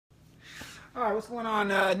All right, what's going on?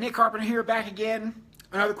 Nick Carpenter here, back again.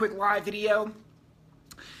 Another quick live video.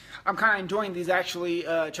 I'm kind of enjoying these, actually,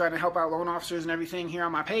 trying to help out loan officers and everything here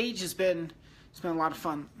on my page. It's been a lot of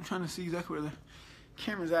fun. I'm trying to see exactly where the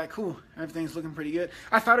camera's at. Cool. Everything's looking pretty good.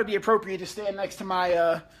 I thought it'd be appropriate to stand next to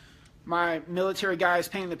my my military guys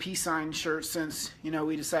painting the peace sign shirt, since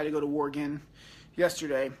we decided to go to war again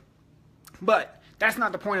yesterday. But that's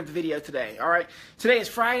not the point of the video today, all right? Today is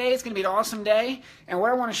Friday. It's going to be an awesome day. And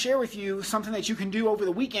what I want to share with you, something that you can do over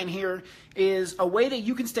the weekend here, is a way that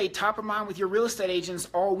you can stay top of mind with your real estate agents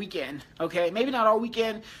all weekend, okay? Maybe not all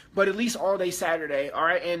weekend, but at least all day Saturday, all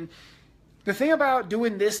right? And the thing about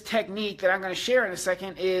doing this technique that I'm going to share in a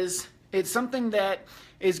second is it's something that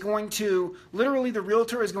is going to, literally the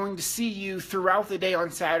realtor is going to see you throughout the day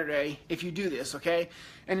on Saturday if you do this, okay?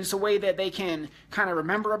 And it's a way that they can kind of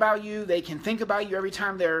remember about you. They can think about you every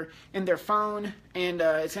time they're in their phone, and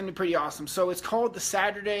it's going to be pretty awesome. So it's called the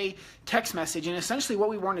Saturday text message, and essentially what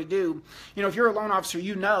we want to do, if you're a loan officer,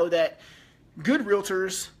 you know that good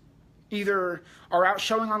realtors either are out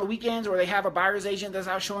showing on the weekends or they have a buyer's agent that's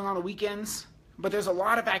out showing on the weekends, but there's a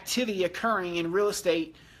lot of activity occurring in real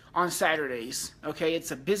estate on Saturdays, okay?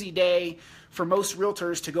 It's a busy day for most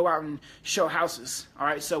realtors to go out and show houses, all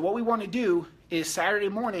right? So what we want to do is Saturday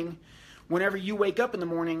morning, whenever you wake up in the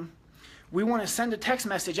morning, we want to send a text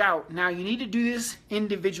message out. Now, you need to do this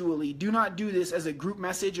individually. Do not do this as a group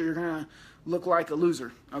message, or you're going to look like a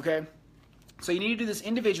loser, okay? So you need to do this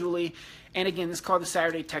individually, and again, this is called the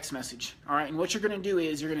Saturday text message, all right? And what you're going to do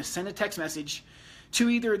is you're going to send a text message to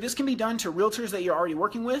either, this can be done to realtors that you're already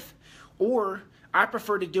working with, or I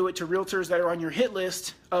prefer to do it to realtors that are on your hit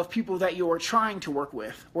list of people that you're trying to work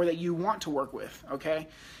with or that you want to work with, okay?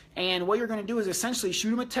 And what you're going to do is essentially shoot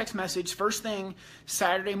them a text message first thing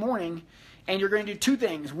Saturday morning, and you're going to do two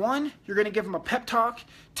things. One, you're going to give them a pep talk.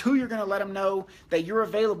 Two, you're going to let them know that you're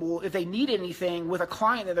available if they need anything with a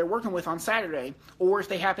client that they're working with on Saturday, or if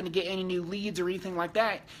they happen to get any new leads or anything like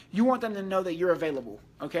that, you want them to know that you're available,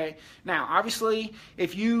 okay? Now, obviously,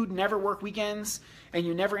 if you never work weekends and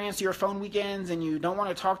you never answer your phone weekends and you don't want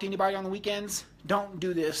to talk to anybody on the weekends, don't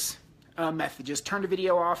do this method. Just turn the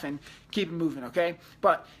video off and keep it moving, okay?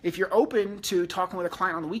 But if you're open to talking with a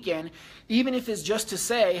client on the weekend, even if it's just to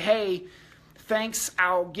say, hey, thanks,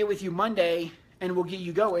 I'll get with you Monday and we'll get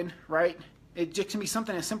you going, right? It just can be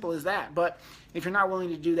something as simple as that. But if you're not willing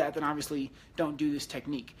to do that, then obviously don't do this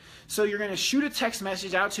technique. So you're going to shoot a text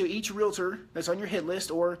message out to each realtor that's on your hit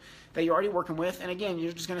list or that you're already working with. And again,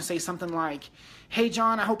 you're just going to say something like, hey,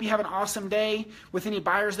 John, I hope you have an awesome day with any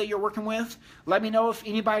buyers that you're working with. Let me know if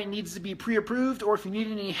anybody needs to be pre-approved or if you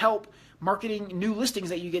need any help marketing new listings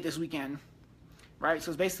that you get this weekend. Right?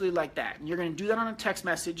 So it's basically like that. And you're going to do that on a text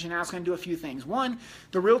message, and now it's going to do a few things. One,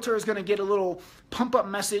 the realtor is going to get a little pump-up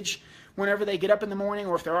message whenever they get up in the morning,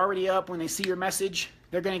 or if they're already up, when they see your message,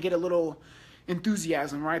 they're going to get a little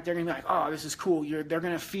enthusiasm, right? They're going to be like, oh, this is cool. They're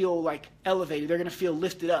going to feel like elevated. They're going to feel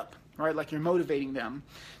lifted up, right? Like you're motivating them.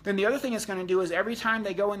 Then the other thing it's going to do is every time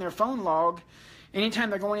they go in their phone log,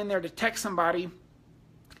 anytime they're going in there to text somebody,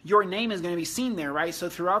 your name is going to be seen there, right? So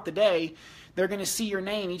throughout the day, they're going to see your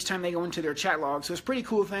name each time they go into their chat log. So it's a pretty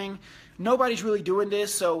cool thing. Nobody's really doing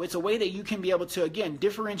this, so it's a way that you can be able to, again,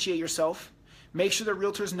 differentiate yourself. Make sure the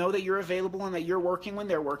realtors know that you're available and that you're working when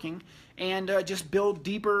they're working, and just build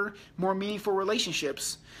deeper, more meaningful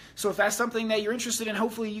relationships. So if that's something that you're interested in,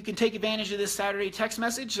 hopefully you can take advantage of this Saturday text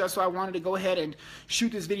message. That's why I wanted to go ahead and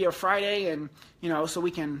shoot this video Friday, and so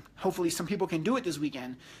we can, hopefully some people can do it this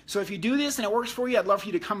weekend. So if you do this and it works for you, I'd love for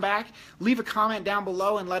you to come back, leave a comment down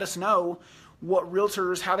below, and let us know what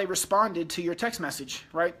realtors, how they responded to your text message,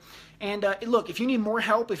 right? And look, if you need more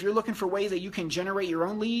help, if you're looking for ways that you can generate your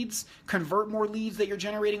own leads, convert more leads that you're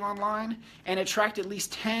generating online, and attract at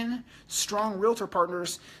least 10 strong realtor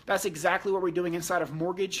partners, that's exactly what we're doing inside of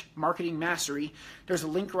Mortgage Marketing Mastery. There's a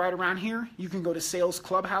link right around here. You can go to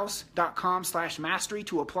salesclubhouse.com/mastery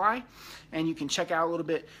to apply, and you can check out a little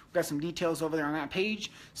bit. We've got some details over there on that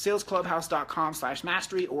page,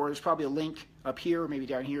 salesclubhouse.com/mastery, or there's probably a link up here, or maybe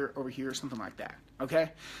down here, over here, something like that.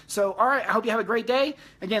 Okay? So, all right, I hope you have a great day.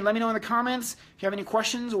 Again, let me know in the comments if you have any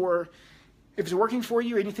questions, or if it's working for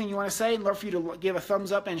you, anything you want to say. I'd love for you to give a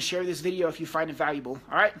thumbs up and share this video if you find it valuable.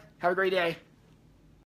 All right? Have a great day.